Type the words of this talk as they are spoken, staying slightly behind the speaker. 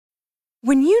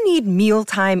When you need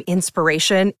mealtime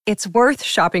inspiration, it's worth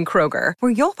shopping Kroger,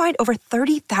 where you'll find over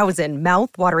 30,000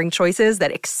 mouth-watering choices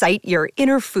that excite your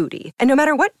inner foodie. And no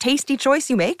matter what tasty choice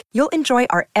you make, you'll enjoy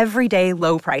our everyday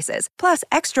low prices, plus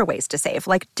extra ways to save,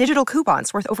 like digital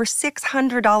coupons worth over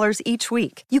 $600 each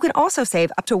week. You can also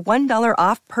save up to $1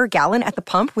 off per gallon at the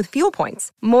pump with fuel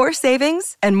points. More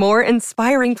savings and more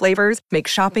inspiring flavors make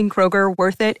shopping Kroger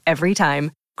worth it every time.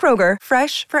 Kroger,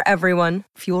 fresh for everyone.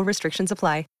 Fuel restrictions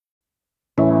apply.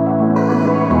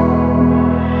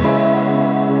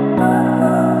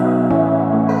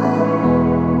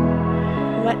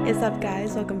 What is up,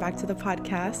 guys? Welcome back to the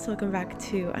podcast. Welcome back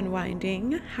to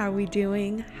Unwinding. How are we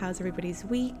doing? How's everybody's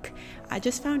week? I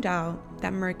just found out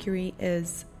that mercury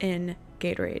is in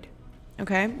Gatorade,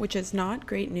 okay? Which is not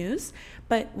great news,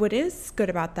 but what is good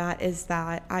about that is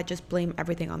that I just blame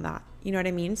everything on that. You know what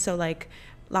I mean? So like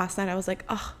last night I was like,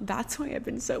 oh, that's why I've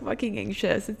been so fucking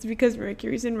anxious. It's because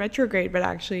Mercury's in retrograde, but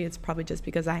actually it's probably just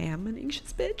because I am an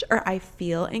anxious bitch, or I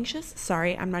feel anxious.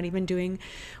 Sorry, I'm not even doing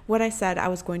what I said I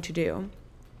was going to do.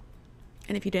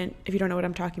 And if you don't know what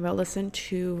I'm talking about, listen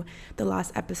to the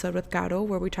last episode with Gato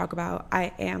where we talk about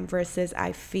I am versus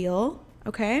I feel.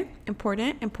 Okay?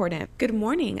 Important. Good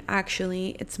morning.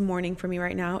 Actually, it's morning for me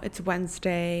right now. It's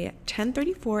Wednesday,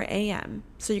 10:34 a.m.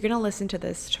 So you're going to listen to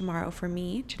this tomorrow for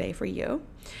me, today for you.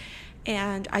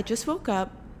 And I just woke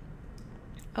up.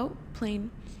 Oh,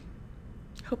 plane.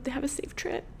 Hope they have a safe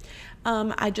trip.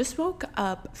 I just woke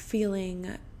up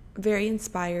feeling very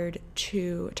inspired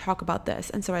to talk about this,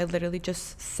 and so I literally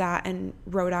just sat and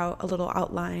wrote out a little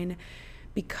outline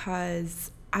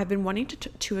because I've been wanting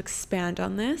to expand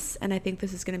on this, and I think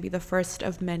this is going to be the first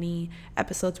of many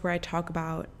episodes where I talk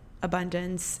about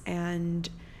abundance and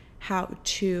how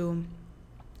to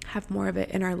have more of it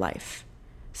in our life.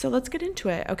 So let's get into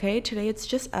it, okay? Today it's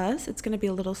just us. It's going to be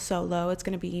a little solo. It's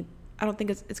going to be, I don't think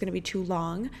it's going to be too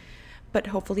long, but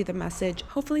hopefully the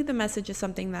message is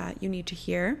something that you need to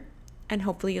hear, and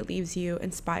hopefully it leaves you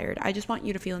inspired. I just want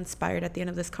you to feel inspired at the end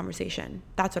of this conversation.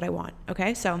 That's what I want,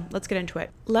 okay? So let's get into it.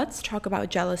 Let's talk about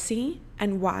jealousy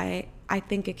and why I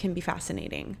think it can be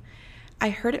fascinating. I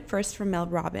heard it first from Mel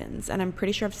Robbins, and I'm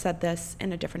pretty sure I've said this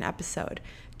in a different episode.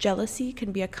 Jealousy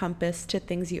can be a compass to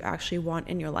things you actually want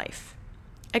in your life.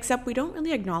 Except we don't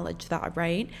really acknowledge that,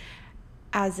 right?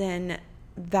 As in,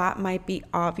 that might be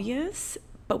obvious,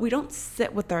 but we don't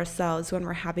sit with ourselves when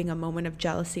we're having a moment of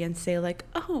jealousy and say like,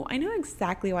 oh, I know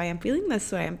exactly why I'm feeling this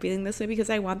way. I'm feeling this way because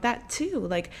I want that too.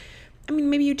 Like, I mean,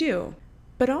 maybe you do.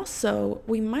 But also,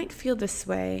 we might feel this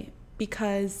way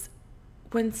because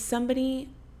when somebody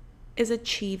is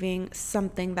achieving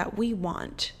something that we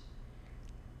want,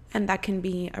 and that can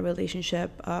be a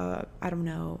relationship, I don't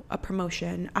know, a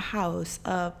promotion, a house,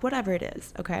 whatever it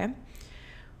is, okay?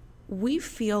 We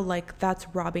feel like that's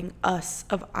robbing us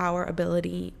of our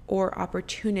ability or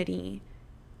opportunity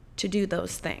to do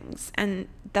those things. And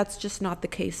that's just not the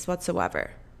case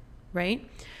whatsoever, right?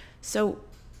 So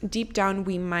deep down,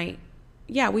 we might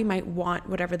want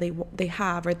whatever they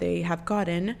have or they have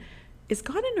gotten. Is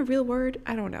gotten a real word?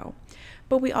 I don't know.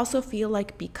 But we also feel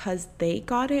like because they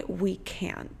got it, we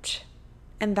can't.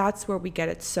 And that's where we get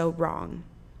it so wrong.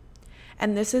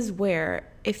 And this is where,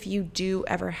 if you do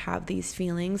ever have these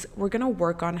feelings, we're going to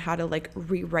work on how to like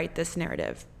rewrite this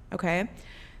narrative, okay?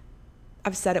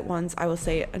 I've said it once, I will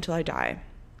say it until I die.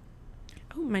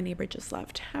 Oh, my neighbor just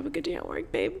left. Have a good day at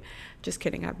work, babe. Just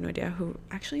kidding, I have no idea who.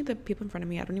 Actually, the people in front of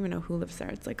me, I don't even know who lives there.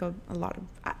 It's like a lot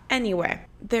of... Anyway,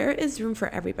 there is room for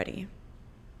everybody.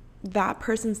 That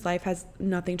person's life has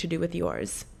nothing to do with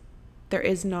yours. There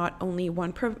is not only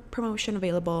one promotion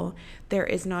available. There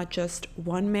is not just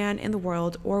one man in the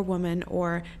world or woman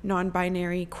or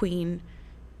non-binary queen,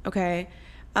 okay?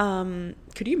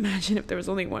 Could you imagine if there was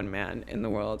only one man in the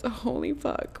world? Holy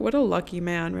fuck, what a lucky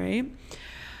man, right?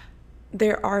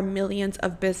 There are millions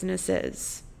of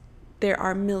businesses. There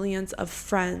are millions of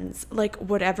friends. Like,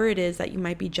 whatever it is that you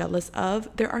might be jealous of,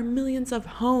 there are millions of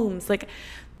homes. Like,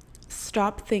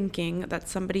 stop thinking that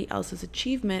somebody else's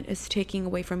achievement is taking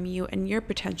away from you and your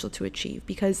potential to achieve.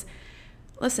 Because,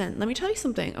 listen, let me tell you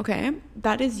something, okay?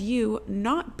 That is you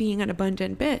not being an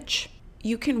abundant bitch.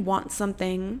 You can want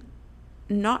something,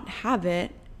 not have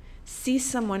it, see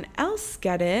someone else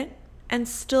get it, and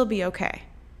still be okay.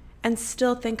 And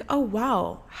still think, oh,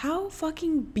 wow, how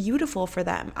fucking beautiful for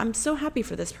them. I'm so happy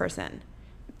for this person.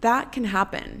 That can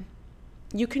happen.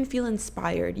 You can feel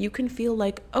inspired. You can feel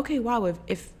like, okay, wow,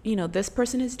 if this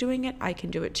person is doing it, I can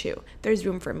do it too. There's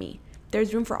room for me.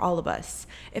 There's room for all of us.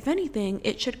 If anything,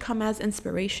 it should come as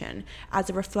inspiration, as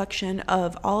a reflection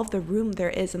of all of the room there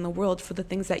is in the world for the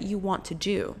things that you want to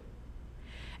do.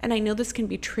 And I know this can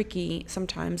be tricky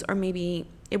sometimes, or maybe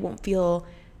it won't feel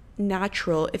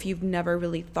natural if you've never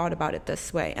really thought about it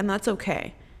this way. And that's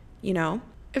okay, you know?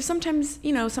 If sometimes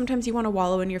you want to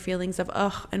wallow in your feelings of,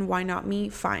 ugh, and why not me?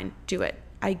 Fine, do it.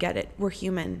 I get it. We're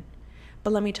human.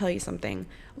 But let me tell you something.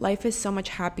 Life is so much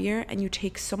happier, and you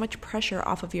take so much pressure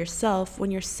off of yourself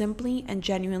when you're simply and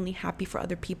genuinely happy for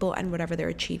other people and whatever they're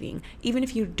achieving, even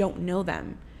if you don't know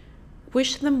them.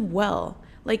 Wish them well.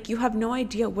 Like, you have no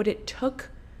idea what it took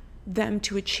them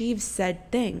to achieve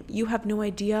said thing. You have no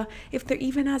idea if they're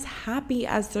even as happy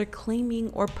as they're claiming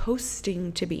or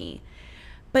posting to be.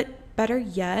 But better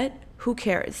yet, who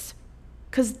cares?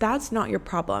 Because that's not your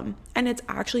problem, and it's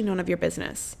actually none of your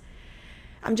business.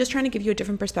 I'm just trying to give you a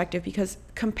different perspective, because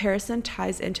comparison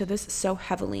ties into this so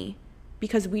heavily,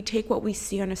 because we take what we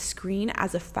see on a screen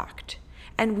as a fact,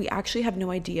 and we actually have no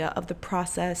idea of the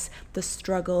process, the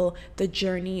struggle, the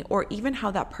journey, or even how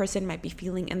that person might be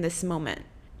feeling in this moment.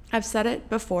 I've said it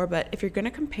before, but if you're going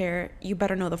to compare, you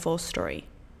better know the full story.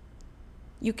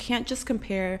 You can't just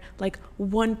compare like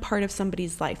one part of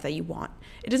somebody's life that you want.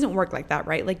 It doesn't work like that,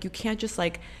 right? Like, you can't just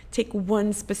like take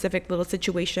one specific little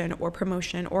situation or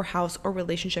promotion or house or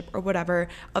relationship or whatever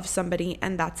of somebody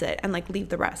and that's it, and like leave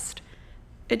the rest.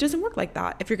 It doesn't work like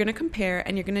that. If you're going to compare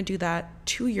and you're going to do that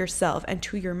to yourself and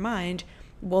to your mind,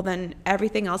 well, then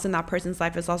everything else in that person's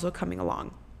life is also coming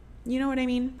along. You know what I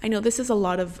mean? I know this is a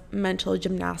lot of mental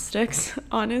gymnastics,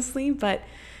 honestly, but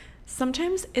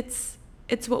sometimes it's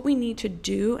what we need to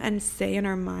do and say in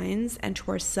our minds and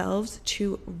to ourselves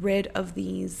to rid of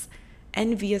these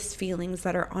envious feelings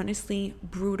that are honestly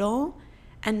brutal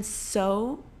and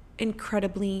so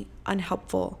incredibly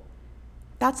unhelpful.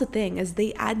 That's the thing, is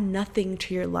they add nothing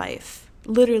to your life.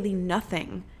 Literally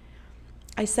nothing.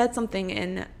 I said something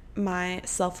in my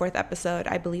self-worth episode,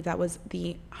 I believe that was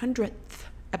the 100th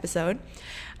episode,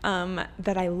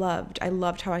 that I loved. I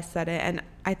loved how I said it, and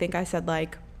I think I said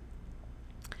like,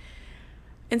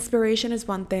 inspiration is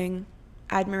one thing,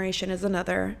 admiration is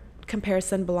another,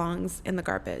 comparison belongs in the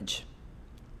garbage.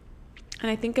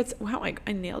 And I think it's, wow,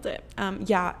 I nailed it.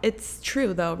 Yeah, it's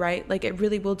true though, right? Like, it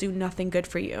really will do nothing good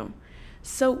for you.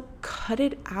 So cut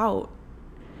it out.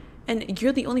 And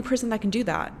you're the only person that can do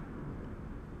that.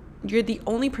 You're the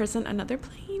only person, another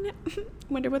plane,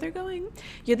 wonder where they're going.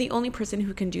 You're the only person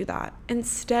who can do that.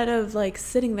 Instead of like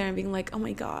sitting there and being like, oh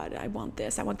my God, I want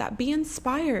this, I want that. Be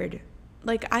inspired.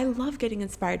 Like, I love getting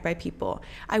inspired by people.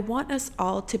 I want us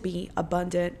all to be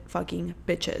abundant fucking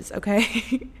bitches,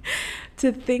 okay?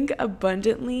 To think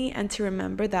abundantly and to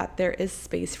remember that there is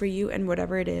space for you and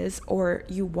whatever it is, or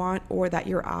you want, or that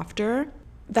you're after.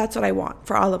 That's what I want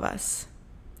for all of us.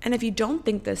 And if you don't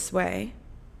think this way,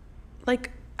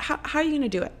 like, how are you going to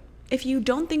do it? If you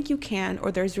don't think you can,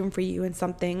 or there's room for you in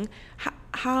something,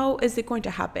 how is it going to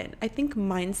happen? I think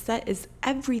mindset is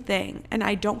everything. And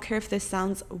I don't care if this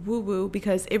sounds woo-woo,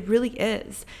 because it really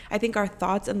is. I think our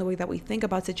thoughts and the way that we think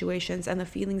about situations and the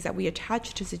feelings that we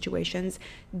attach to situations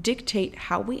dictate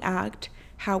how we act,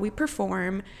 how we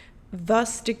perform,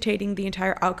 thus dictating the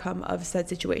entire outcome of said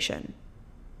situation.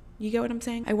 You get what I'm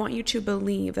saying? I want you to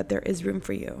believe that there is room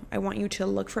for you. I want you to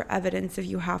look for evidence if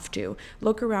you have to.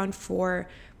 Look around for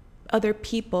other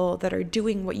people that are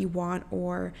doing what you want,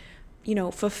 or, you know,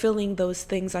 fulfilling those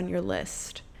things on your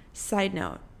list. Side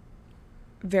note,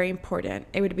 very important.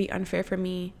 It would be unfair for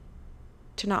me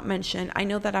to not mention. I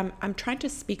know that I'm trying to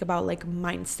speak about like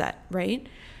mindset, right?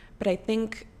 But I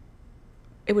think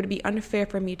it would be unfair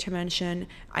for me to mention,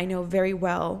 I know very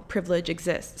well privilege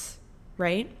exists,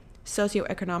 right?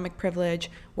 Socioeconomic privilege,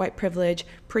 white privilege,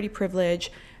 pretty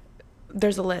privilege.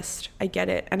 There's a list. I get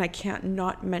it. And I can't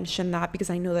not mention that because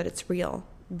I know that it's real,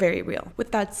 very real.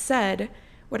 With that said,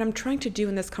 what I'm trying to do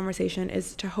in this conversation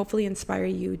is to hopefully inspire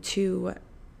you to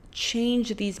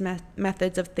change these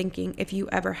methods of thinking if you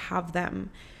ever have them,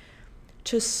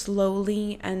 to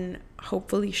slowly and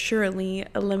hopefully surely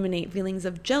eliminate feelings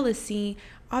of jealousy.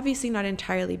 Obviously not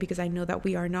entirely, because I know that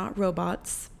we are not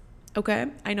robots. Okay?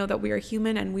 I know that we are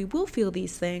human and we will feel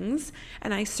these things,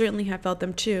 and I certainly have felt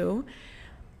them too.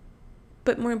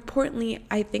 But more importantly,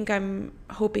 I think I'm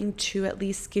hoping to at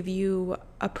least give you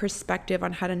a perspective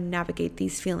on how to navigate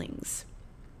these feelings.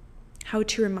 How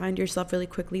to remind yourself really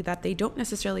quickly that they don't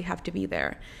necessarily have to be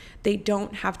there. They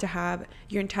don't have to have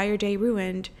your entire day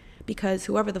ruined because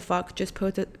whoever the fuck just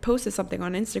posted something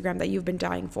on Instagram that you've been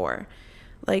dying for.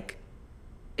 Like,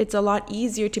 it's a lot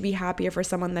easier to be happier for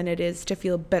someone than it is to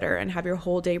feel bitter and have your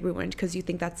whole day ruined because you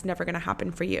think that's never going to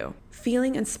happen for you.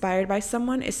 Feeling inspired by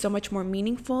someone is so much more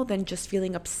meaningful than just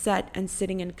feeling upset and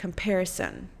sitting in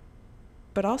comparison.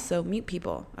 But also meet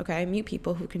people, okay? Meet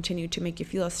people who continue to make you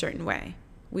feel a certain way.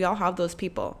 We all have those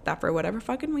people that for whatever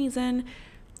fucking reason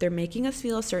They're making us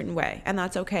feel a certain way, and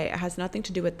that's okay. It has nothing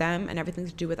to do with them and everything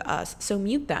to do with us. So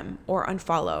mute them or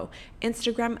unfollow.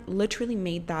 Instagram literally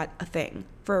made that a thing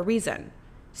for a reason.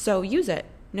 So use it.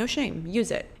 No shame. Use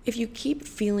it. If you keep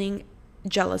feeling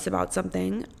jealous about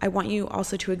something, I want you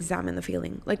also to examine the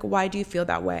feeling. Like, why do you feel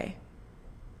that way?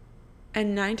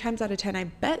 And 9 times out of 10, I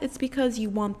bet it's because you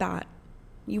want that.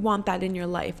 You want that in your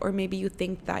life, or maybe you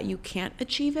think that you can't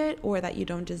achieve it, or that you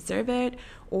don't deserve it,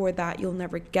 or that you'll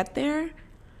never get there.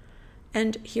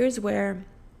 And here's where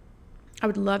I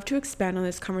would love to expand on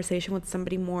this conversation with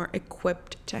somebody more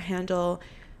equipped to handle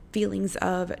feelings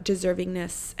of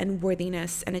deservingness and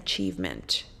worthiness and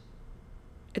achievement.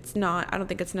 I don't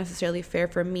think it's necessarily fair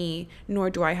for me, nor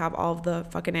do I have all of the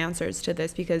fucking answers to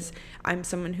this, because I'm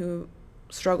someone who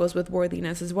struggles with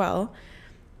worthiness as well.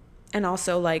 And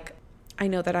also, like, I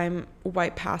know that I'm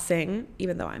white passing,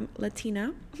 even though I'm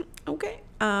Latina. Okay.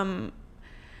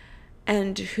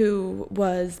 And who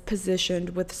was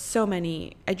positioned with so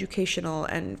many educational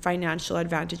and financial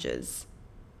advantages.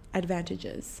 I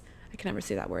can never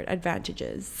say that word.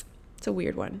 Advantages. It's a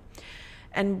weird one.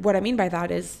 And what I mean by that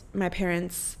is my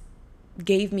parents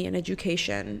gave me an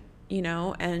education,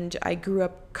 and I grew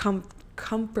up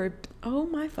oh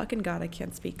my fucking God, I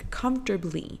can't speak.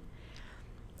 Comfortably.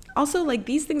 Also, like,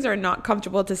 these things are not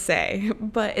comfortable to say,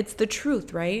 but it's the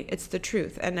truth, right? It's the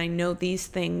truth. And I know these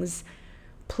things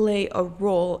play a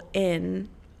role in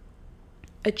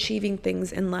achieving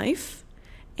things in life,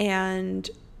 and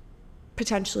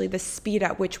potentially the speed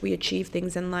at which we achieve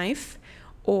things in life,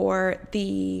 or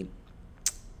the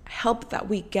help that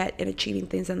we get in achieving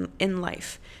things in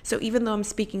life. So even though I'm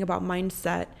speaking about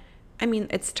mindset, I mean,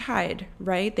 it's tied,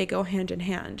 right? They go hand in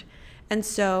hand. And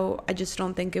so I just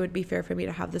don't think it would be fair for me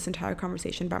to have this entire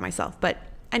conversation by myself. But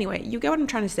anyway, you get what I'm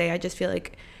trying to say. I just feel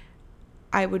like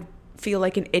I would feel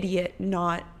like an idiot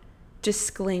not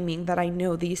disclaiming that I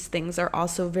know these things are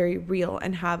also very real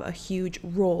and have a huge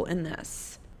role in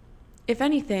this. If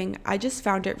anything, I just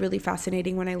found it really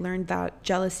fascinating when I learned that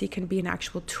jealousy can be an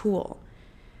actual tool.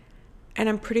 And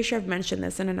I'm pretty sure I've mentioned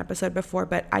this in an episode before,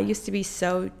 but I used to be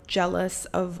so jealous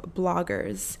of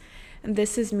bloggers. And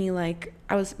this is me, like,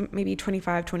 I was maybe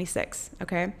 25, 26,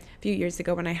 okay? A few years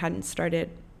ago when I hadn't started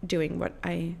doing what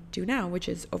I do now, which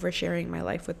is oversharing my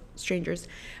life with strangers.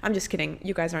 I'm just kidding.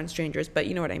 You guys aren't strangers, but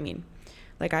you know what I mean.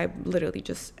 Like, I literally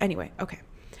anyway, okay.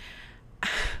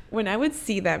 When I would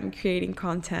see them creating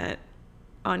content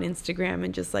on Instagram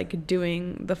and just, like,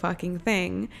 doing the fucking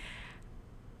thing,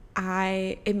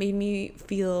 it made me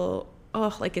feel,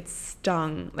 like it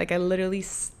stung. Like, I literally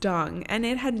stung. And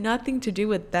it had nothing to do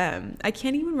with them. I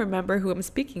can't even remember who I'm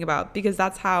speaking about, because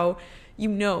that's how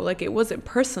like, it wasn't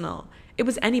personal. It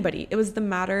was anybody. It was the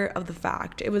matter of the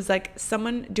fact. It was like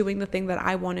someone doing the thing that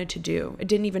I wanted to do. It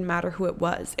didn't even matter who it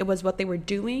was. It was what they were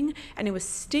doing, and it was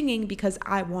stinging because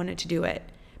I wanted to do it,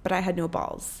 but I had no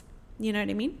balls. You know what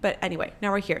I mean? But anyway,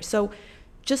 now we're here. So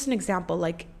just an example,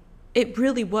 like, it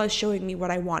really was showing me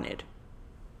what I wanted.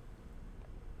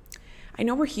 I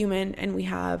know we're human and we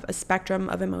have a spectrum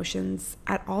of emotions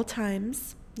at all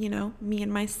times, me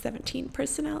and my 17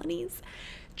 personalities.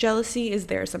 Jealousy is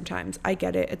there sometimes. I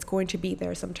get it. It's going to be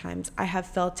there sometimes. I have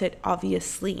felt it,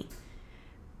 obviously.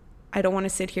 I don't want to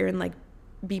sit here and, like,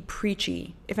 be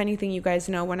preachy. If anything, you guys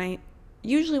know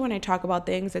usually when I talk about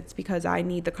things, it's because I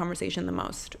need the conversation the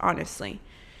most, honestly.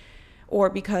 Or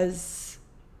because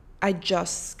I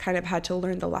just kind of had to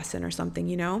learn the lesson or something,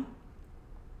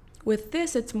 With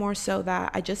this, it's more so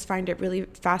that I just find it really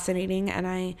fascinating, and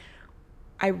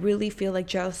I really feel like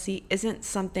jealousy isn't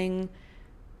something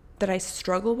that I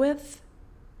struggle with.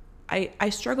 I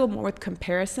struggle more with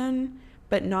comparison,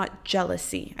 but not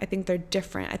jealousy. I think they're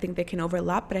different. I think they can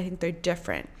overlap, but I think they're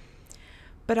different.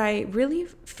 But I really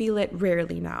feel it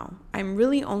rarely now. I'm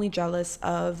really only jealous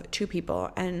of 2 people.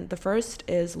 And the first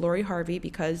is Lori Harvey,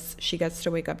 because she gets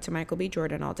to wake up to Michael B.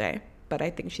 Jordan all day. But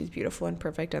I think she's beautiful and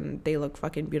perfect, and they look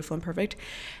fucking beautiful and perfect.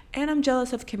 And I'm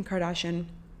jealous of Kim Kardashian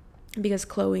because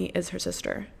Khloe is her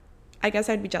sister. I guess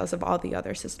I'd be jealous of all the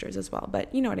other sisters as well,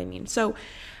 but you know what I mean. So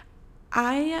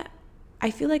I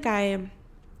feel like I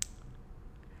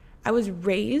was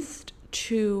raised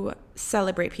to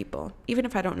celebrate people, even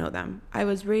if I don't know them. I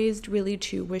was raised really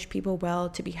to wish people well,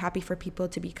 to be happy for people,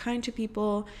 to be kind to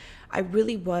people. I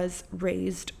really was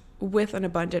raised with an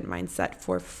abundant mindset,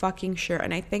 for fucking sure.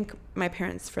 And I thank my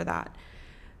parents for that.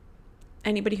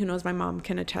 Anybody who knows my mom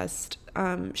can attest.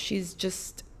 She's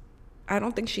just, I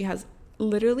don't think she has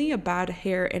literally a bad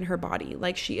hair in her body.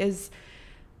 Like, she is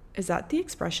that the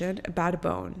expression? A bad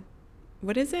bone.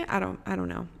 What is it? I don't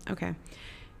know. Okay.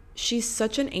 She's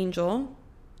such an angel.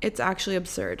 It's actually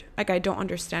absurd. Like, I don't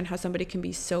understand how somebody can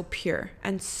be so pure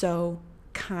and so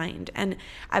kind. And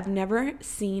I've never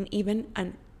seen even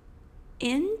an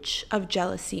inch of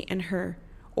jealousy in her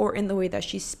or in the way that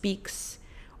she speaks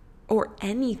or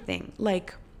anything.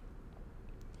 Like,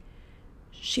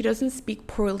 she doesn't speak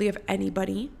poorly of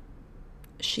anybody.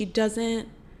 She doesn't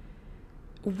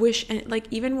wish, and like,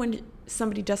 even when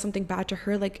somebody does something bad to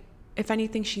her, like, if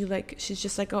anything, she's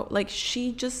just like, oh, like,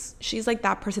 she's like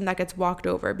that person that gets walked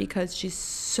over because she's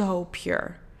so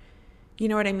pure. You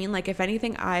know what I mean? Like, if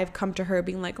anything, I've come to her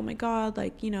being like, oh my God,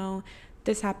 like, you know,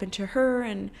 this happened to her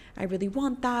and I really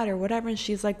want that or whatever. And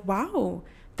she's like, wow,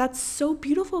 that's so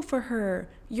beautiful for her.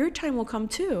 Your time will come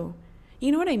too.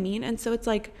 You know what I mean? And so it's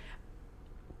like,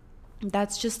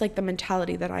 that's just like the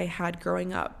mentality that I had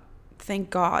growing up. Thank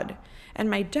God. And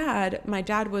my dad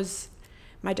was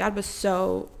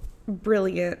so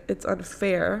brilliant. It's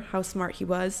unfair how smart he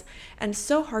was, and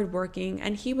so hardworking.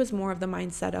 And he was more of the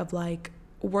mindset of like,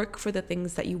 work for the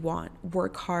things that you want,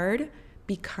 work hard,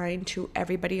 be kind to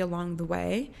everybody along the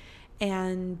way.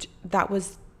 And that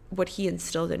was what he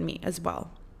instilled in me as well.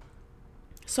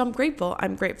 So I'm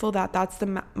grateful that that's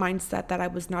the mindset that I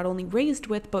was not only raised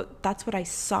with, but that's what I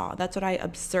saw. That's what I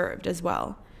observed as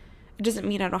well. It doesn't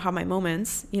mean I don't have my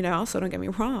moments, you know, so don't get me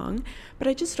wrong, but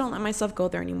I just don't let myself go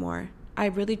there anymore. I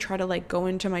really try to like go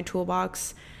into my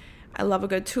toolbox. I love a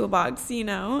good toolbox, you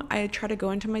know. I try to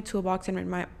go into my toolbox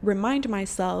and remind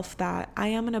myself that I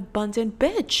am an abundant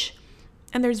bitch.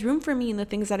 And there's room for me in the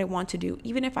things that I want to do,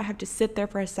 even if I have to sit there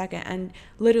for a second and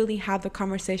literally have the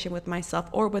conversation with myself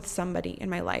or with somebody in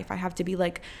my life. I have to be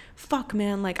like, fuck,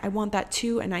 man, like, I want that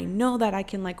too. And I know that I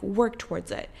can like work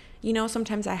towards it. You know,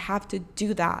 sometimes I have to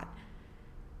do that.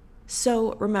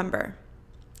 So remember,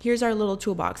 here's our little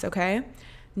toolbox, okay?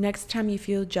 Next time you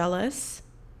feel jealous,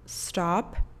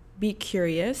 stop, be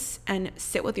curious, and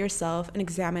sit with yourself and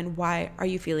examine, why are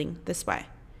you feeling this way?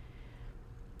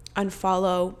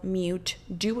 Unfollow, mute,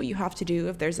 do what you have to do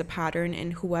if there's a pattern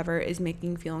in whoever is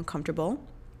making you feel uncomfortable.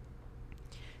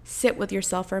 Sit with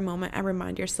yourself for a moment and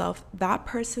remind yourself that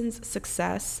person's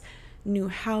success, new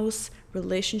house,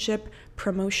 relationship,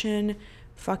 promotion,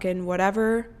 fucking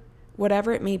whatever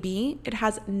it may be, it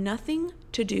has nothing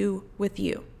to do with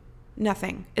you.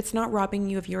 Nothing. It's not robbing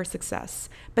you of your success,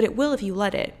 but it will if you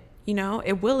let it, you know,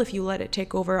 it will if you let it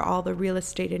take over all the real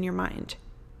estate in your mind.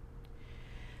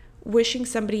 Wishing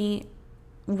somebody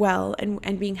well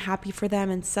and being happy for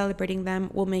them and celebrating them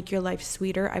will make your life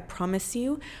sweeter, I promise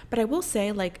you. But I will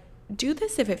say, like, do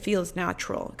this if it feels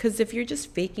natural, because if you're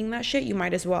just faking that shit, you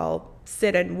might as well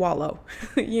sit and wallow,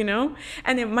 you know?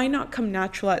 And it might not come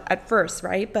natural at first,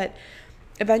 right? But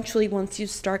eventually, once you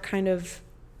start kind of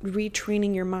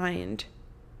retraining your mind,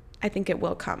 I think it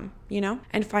will come, you know?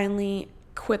 And finally,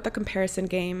 quit the comparison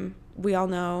game. We all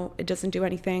know it doesn't do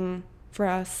anything for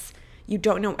us. You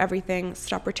don't know everything.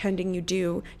 Stop pretending you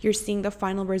do. You're seeing the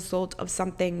final result of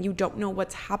something. You don't know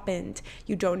what's happened.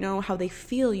 You don't know how they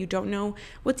feel. You don't know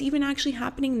what's even actually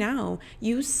happening now.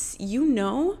 You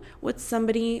know what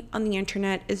somebody on the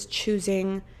internet is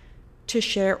choosing to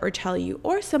share or tell you,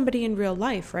 or somebody in real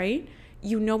life, right?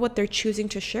 You know what they're choosing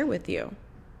to share with you.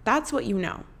 That's what you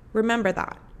know. Remember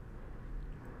that.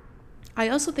 I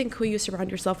also think who you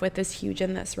surround yourself with is huge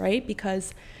in this, right?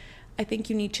 Because I think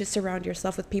you need to surround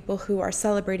yourself with people who are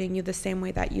celebrating you the same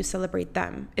way that you celebrate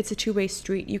them. It's a two-way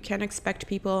street. You can't expect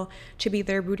people to be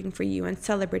there rooting for you and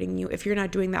celebrating you if you're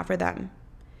not doing that for them.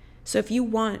 So if you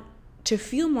want to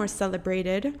feel more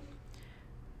celebrated,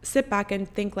 sit back and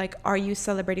think, like, are you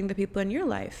celebrating the people in your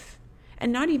life?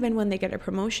 And not even when they get a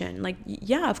promotion. Like,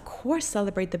 yeah, of course,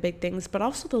 celebrate the big things, but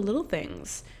also the little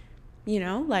things. You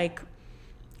know, like,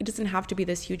 it doesn't have to be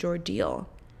this huge ordeal.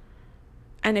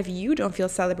 And if you don't feel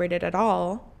celebrated at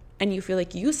all and you feel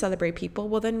like you celebrate people,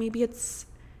 well, then maybe it's,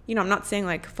 you know, I'm not saying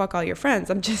like fuck all your friends.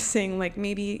 I'm just saying like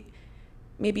maybe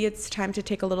it's time to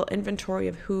take a little inventory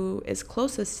of who is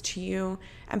closest to you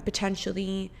and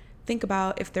potentially think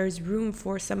about if there's room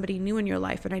for somebody new in your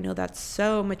life. And I know that's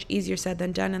so much easier said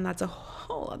than done, and that's a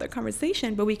whole other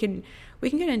conversation, but we can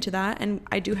get into that. And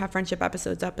I do have friendship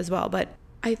episodes up as well. But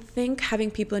I think having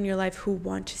people in your life who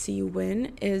want to see you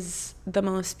win is the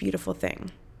most beautiful thing.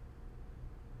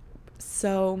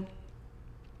 So,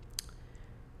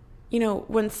 you know,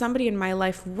 when somebody in my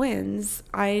life wins,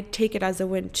 I take it as a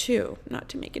win too. Not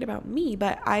to make it about me,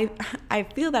 but I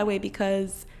feel that way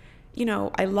because, you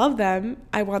know, I love them.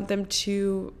 I want them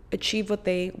to achieve what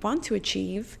they want to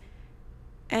achieve.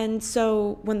 And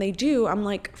so when they do, I'm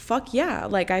like, fuck yeah.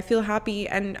 Like, I feel happy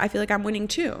and I feel like I'm winning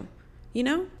too, you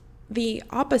know? The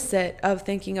opposite of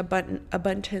thinking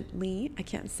abundantly, I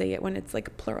can't say it when it's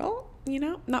like plural, you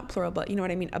know, not plural, but you know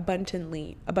what I mean?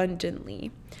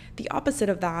 Abundantly. The opposite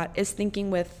of that is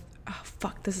thinking with oh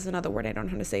fuck, this is another word I don't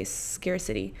know how to say.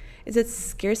 Scarcity. Is it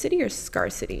scarcity or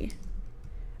scarcity?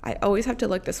 I always have to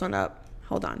look this one up.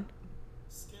 Hold on.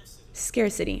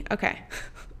 Scarcity. Okay.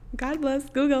 God bless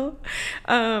Google.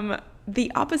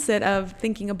 The opposite of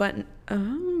thinking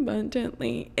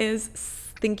abundantly is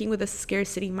thinking with a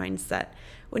scarcity mindset.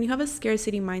 When you have a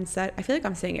scarcity mindset, I feel like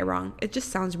I'm saying it wrong. It just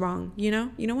sounds wrong, you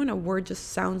know? You know when a word just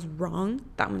sounds wrong?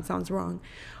 That one sounds wrong.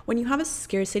 When you have a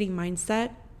scarcity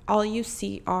mindset, all you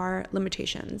see are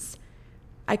limitations.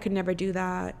 I could never do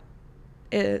that.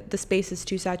 The space is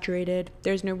too saturated.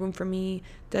 There's no room for me.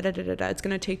 It's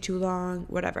going to take too long,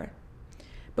 whatever.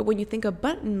 But when you think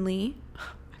abundantly, I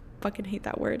fucking hate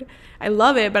that word. I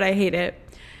love it, but I hate it.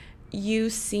 You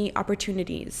see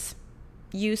opportunities.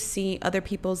 You see other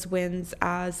people's wins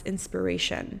as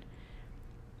inspiration.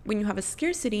 When you have a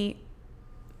scarcity,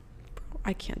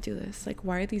 I can't do this. Like,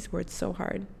 why are these words so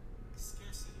hard?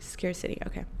 Scarcity.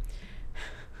 Okay.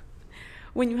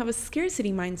 When you have a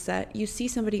scarcity mindset, you see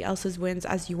somebody else's wins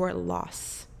as your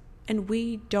loss. And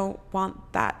we don't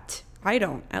want that. I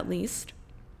don't, at least.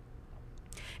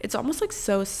 It's almost like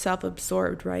so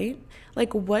self-absorbed, right?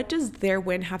 Like, what does their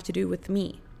win have to do with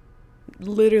me?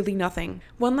 Literally nothing.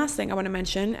 One last thing I want to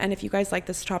mention, and if you guys like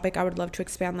this topic, I would love to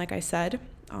expand, like I said,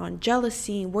 on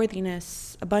jealousy,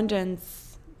 worthiness,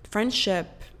 abundance,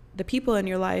 friendship, the people in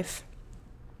your life.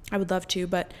 I would love to,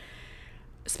 but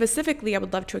specifically, I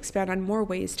would love to expand on more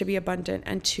ways to be abundant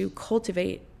and to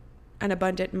cultivate an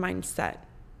abundant mindset.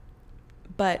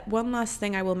 But one last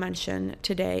thing I will mention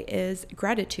today is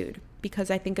gratitude, because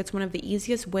I think it's one of the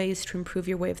easiest ways to improve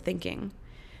your way of thinking.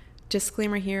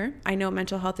 Disclaimer here, I know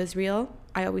mental health is real.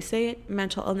 I always say it,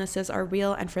 mental illnesses are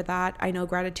real, and for that, I know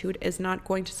gratitude is not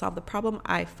going to solve the problem.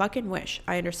 I fucking wish.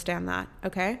 I understand that,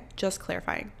 okay? Just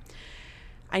clarifying.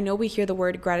 I know we hear the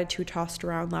word gratitude tossed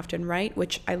around left and right,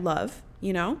 which I love,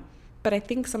 you know? But I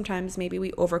think sometimes maybe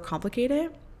we overcomplicate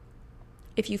it.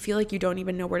 If you feel like you don't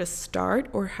even know where to start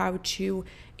or how to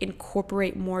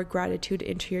incorporate more gratitude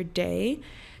into your day,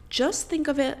 just think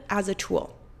of it as a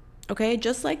tool. Okay,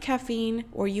 just like caffeine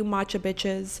or you matcha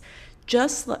bitches,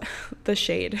 just like the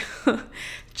shade,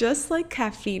 just like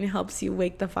caffeine helps you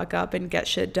wake the fuck up and get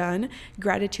shit done,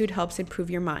 gratitude helps improve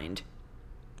your mind,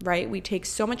 right? We take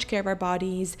so much care of our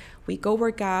bodies. We go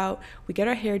work out, we get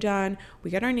our hair done, we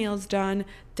get our nails done,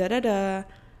 I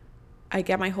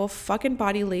get my whole fucking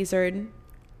body lasered.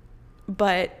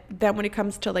 But then when it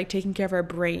comes to like taking care of our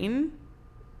brain,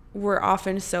 we're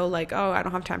often so like, oh, I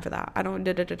don't have time for that. I don't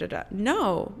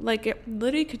No, like it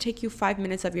literally could take you 5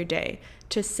 minutes of your day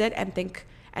to sit and think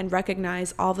and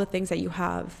recognize all the things that you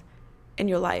have in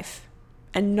your life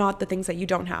and not the things that you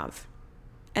don't have.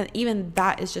 And even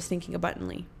that is just thinking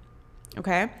abundantly.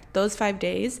 Okay? Those 5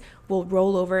 days will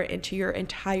roll over into your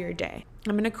entire day.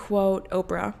 I'm going to quote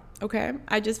Oprah. Okay?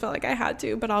 I just felt like I had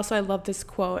to, but also I love this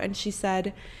quote. And she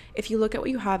said, if you look at what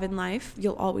you have in life,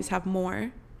 you'll always have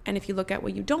more. And if you look at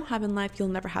what you don't have in life, you'll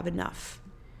never have enough.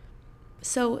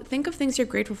 So think of things you're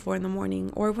grateful for in the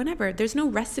morning or whenever. There's no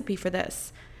recipe for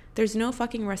this. There's no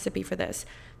fucking recipe for this.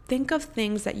 Think of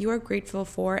things that you are grateful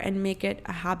for and make it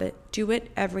a habit. Do it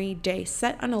every day.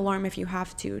 Set an alarm if you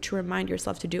have to remind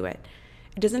yourself to do it.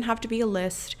 It doesn't have to be a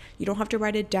list. You don't have to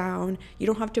write it down. You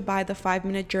don't have to buy the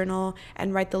 5-minute journal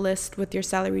and write the list with your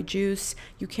celery juice.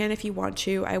 You can if you want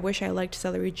to. I wish I liked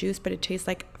celery juice, but it tastes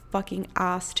like fucking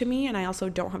ass to me, and I also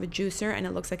don't have a juicer, and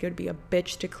it looks like it would be a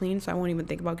bitch to clean, so I won't even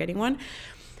think about getting one.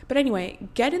 But anyway,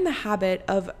 get in the habit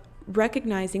of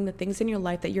recognizing the things in your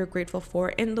life that you're grateful for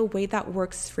in the way that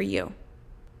works for you.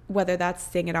 Whether that's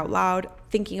saying it out loud,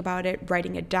 thinking about it,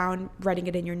 writing it down, writing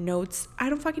it in your notes, I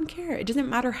don't fucking care. It doesn't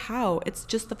matter how. It's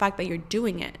just the fact that you're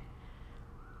doing it.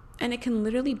 And it can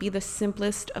literally be the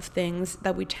simplest of things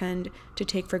that we tend to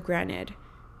take for granted,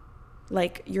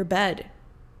 like your bed,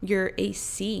 your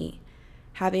AC,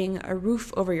 having a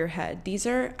roof over your head. These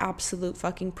are absolute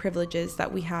fucking privileges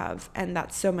that we have and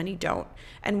that so many don't.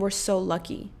 And we're so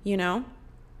lucky, you know?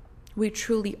 We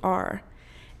truly are.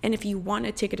 And if you want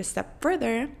to take it a step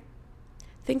further,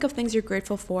 think of things you're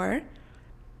grateful for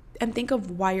and think of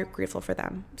why you're grateful for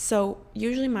them. So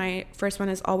usually my first one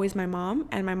is always my mom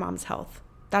and my mom's health.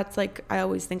 That's like, I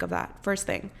always think of that first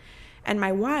thing. And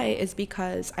my why is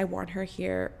because I want her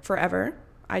here forever.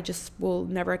 I just will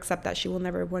never accept that she will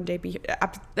never one day be here.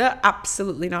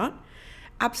 Absolutely not.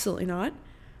 Absolutely not.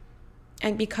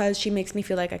 And because she makes me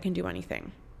feel like I can do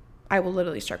anything. I will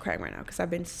literally start crying right now because I've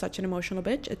been such an emotional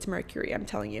bitch. It's Mercury, I'm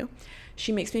telling you.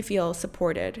 She makes me feel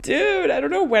supported. Dude, I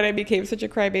don't know when I became such a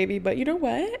crybaby, but you know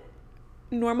what?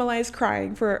 Normalize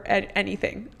crying for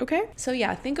anything, okay? So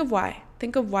yeah, think of why.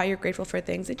 Think of why you're grateful for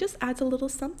things. It just adds a little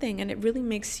something, and it really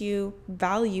makes you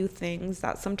value things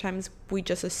that sometimes we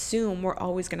just assume we're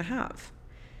always going to have.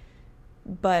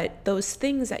 But those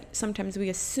things that sometimes we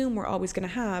assume we're always going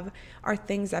to have are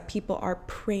things that people are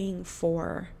praying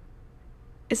for.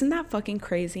 Isn't that fucking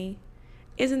crazy?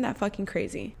 Isn't that fucking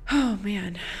crazy? Oh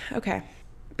man. Okay.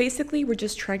 Basically, we're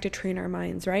just trying to train our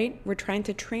minds, right? We're trying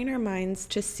to train our minds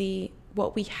to see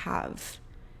what we have,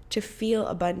 to feel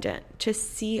abundant, to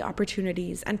see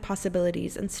opportunities and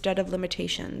possibilities instead of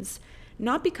limitations.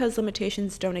 Not because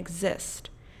limitations don't exist,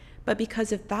 but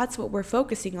because if that's what we're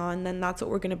focusing on, then that's what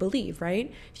we're going to believe,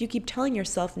 right? If you keep telling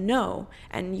yourself no,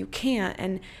 and you can't,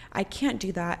 and I can't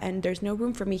do that, and there's no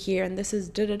room for me here, and this is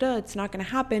da-da-da, it's not going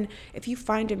to happen. If you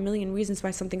find a million reasons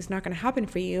why something's not going to happen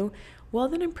for you, well,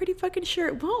 then I'm pretty fucking sure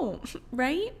it won't,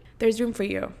 right? There's room for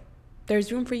you.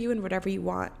 There's room for you in whatever you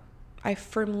want. I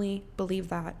firmly believe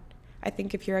that. I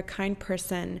think if you're a kind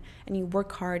person and you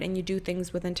work hard and you do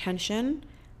things with intention,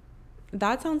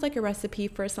 that sounds like a recipe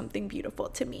for something beautiful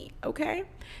to me, okay?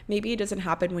 Maybe it doesn't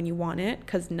happen when you want it,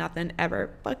 because nothing ever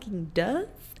fucking does.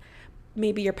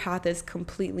 Maybe your path is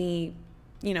completely,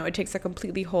 it takes a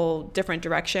completely whole different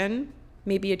direction.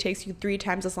 Maybe it takes you 3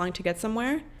 times as long to get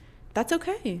somewhere. That's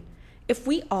okay. If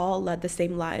we all led the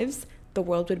same lives, the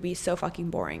world would be so fucking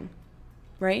boring,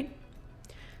 right?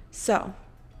 So,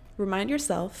 remind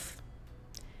yourself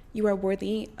you are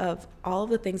worthy of all of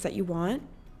the things that you want,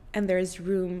 and there is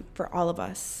room for all of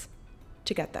us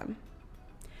to get them.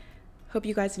 Hope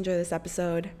you guys enjoy this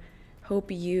episode. I hope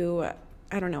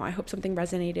something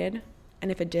resonated.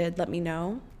 And if it did, let me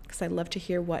know, because I'd love to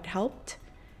hear what helped.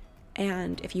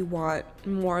 And if you want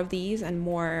more of these and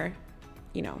more,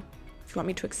 if you want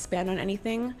me to expand on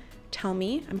anything, tell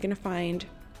me. I'm going to find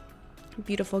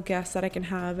beautiful guests that I can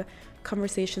have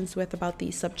conversations with about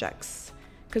these subjects.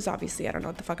 Because obviously I don't know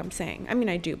what the fuck I'm saying. I mean,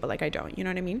 I do, but I don't, you know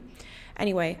what I mean?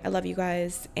 Anyway, I love you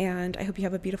guys, and I hope you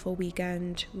have a beautiful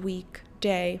weekend, week,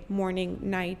 day, morning,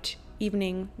 night,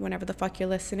 evening, whenever the fuck you're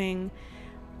listening.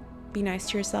 Be nice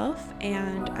to yourself,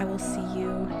 and I will see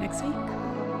you next week.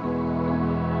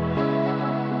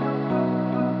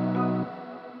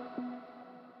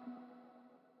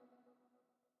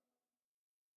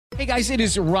 Hey guys, it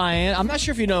is Ryan. I'm not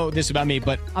sure if you know this about me,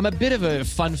 but I'm a bit of a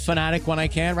fun fanatic when I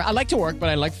can. I like to work, but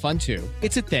I like fun too.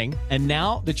 It's a thing. And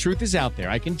now the truth is out there.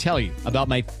 I can tell you about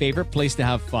my favorite place to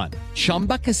have fun.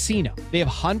 Chumba Casino. They have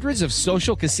hundreds of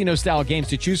social casino style games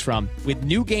to choose from with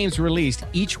new games released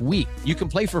each week. You can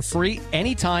play for free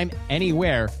anytime,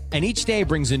 anywhere. And each day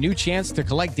brings a new chance to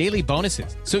collect daily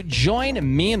bonuses. So join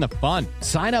me in the fun.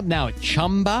 Sign up now at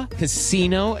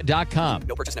ChumbaCasino.com.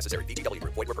 No purchase necessary. VGW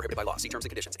Group. Void where prohibited by law. See terms and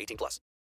conditions. 18+.